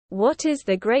What is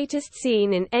the greatest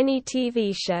scene in any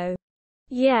TV show?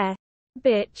 Yeah.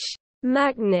 Bitch.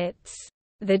 Magnets.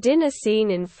 The dinner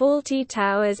scene in Fawlty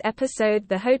Towers episode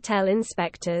The Hotel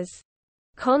Inspectors.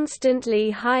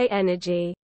 Constantly high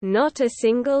energy. Not a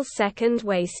single second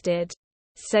wasted.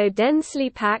 So densely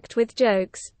packed with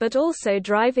jokes, but also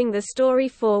driving the story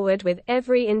forward with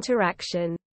every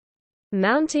interaction.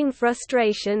 Mounting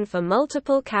frustration for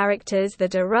multiple characters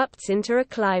that erupts into a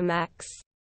climax.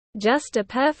 Just a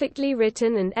perfectly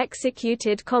written and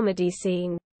executed comedy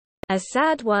scene. A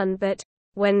sad one, but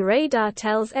when Radar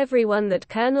tells everyone that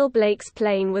Colonel Blake's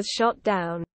plane was shot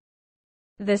down.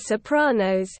 The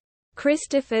Sopranos.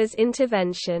 Christopher's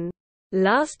intervention.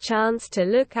 Last chance to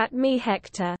look at me,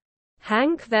 Hector.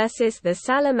 Hank versus the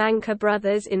Salamanca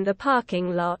brothers in the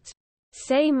parking lot.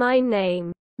 Say my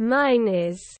name. Mine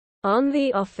is. On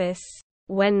The Office.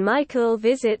 When Michael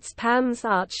visits Pam's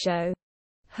art show.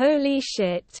 Holy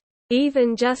shit.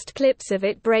 Even just clips of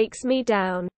it breaks me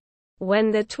down.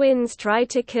 When the twins try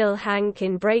to kill Hank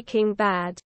in Breaking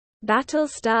Bad.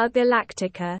 Battlestar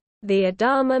Galactica. The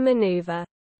Adama Maneuver.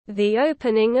 The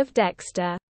opening of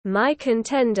Dexter. My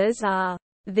contenders are.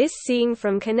 This scene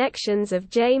from Connections of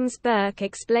James Burke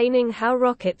explaining how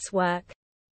rockets work.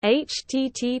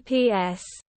 https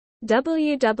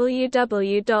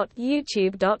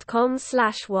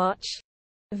www.youtube.com/watch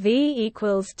v =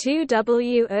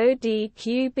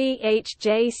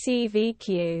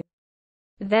 2WODQBHJCVQ.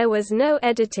 There was no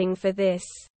editing for this.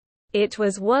 It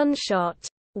was one shot,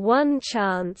 one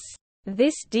chance.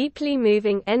 This deeply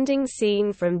moving ending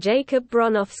scene from Jacob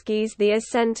Bronowski's The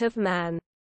Ascent of Man.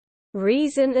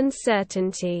 Reason and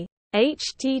Certainty.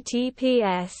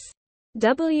 https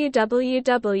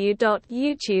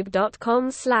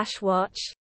www.youtube.com/watch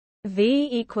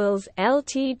v =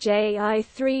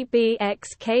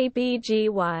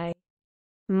 LTJI3BXKBGY.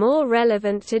 More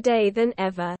relevant today than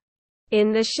ever.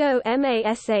 In the show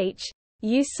MASH,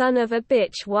 you son of a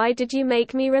bitch, why did you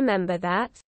make me remember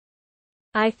that?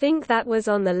 I think that was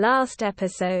on the last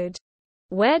episode.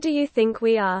 Where do you think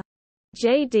we are?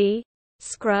 JD.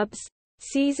 Scrubs.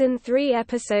 Season 3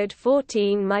 Episode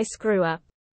 14 My Screw Up.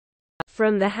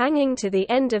 From the hanging to the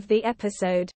end of the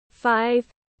episode, 5,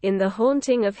 in the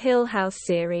Haunting of Hill House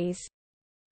series.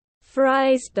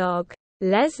 Fry's dog.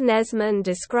 Les Nesman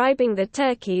describing the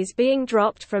turkeys being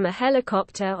dropped from a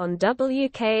helicopter on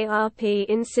WKRP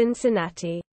in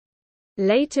Cincinnati.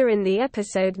 Later in the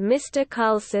episode, Mr.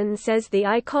 Carlson says the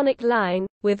iconic line,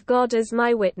 "With God as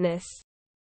my witness.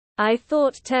 I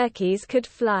thought turkeys could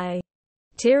fly."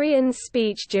 Tyrion's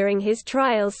speech during his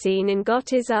trial scene in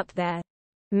GOT is up there.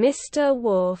 Mr.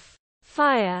 Worf.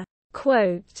 Fire.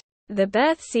 Quote. The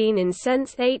birth scene in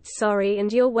Sense8 Sorry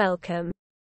and You're Welcome.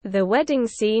 The wedding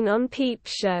scene on Peep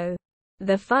Show.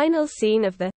 The final scene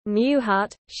of the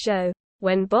Newhart show,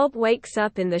 when Bob wakes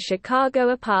up in the Chicago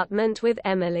apartment with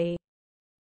Emily.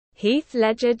 Heath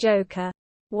Ledger Joker.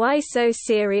 Why so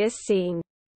serious scene.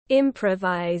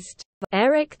 Improvised.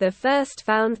 Eric the First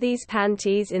found these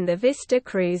panties in the Vista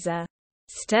Cruiser.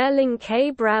 Sterling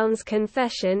K. Brown's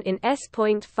confession in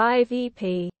S.5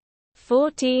 EP.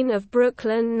 14 of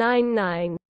Brooklyn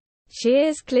Nine-Nine.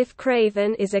 Cheers. Cliff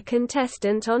Craven is a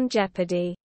contestant on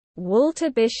Jeopardy!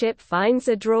 Walter Bishop finds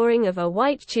a drawing of a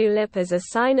white tulip as a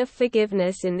sign of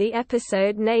forgiveness in the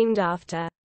episode named after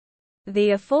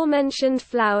the aforementioned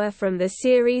flower from the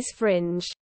series Fringe.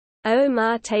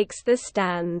 Omar takes the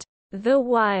stand. The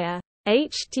Wire.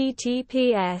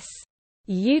 https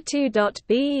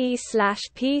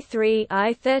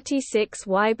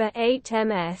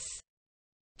u2.be/p3i36wyber8ms.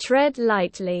 Tread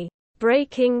lightly.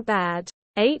 Breaking Bad.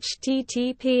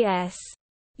 https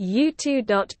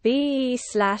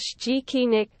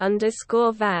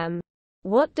u2.be/gkinik_vam.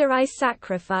 What do I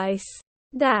sacrifice?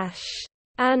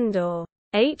 Andor.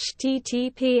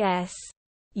 https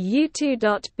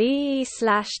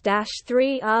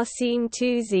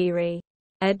u2.be/-3arsene20.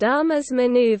 Adama's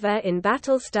maneuver in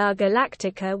Battlestar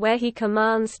Galactica, where he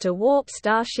commands to warp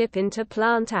Starship into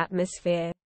plant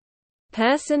atmosphere.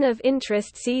 Person of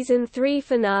Interest Season 3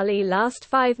 finale last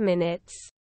 5 minutes.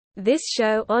 This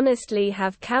show honestly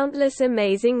have countless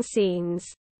amazing scenes.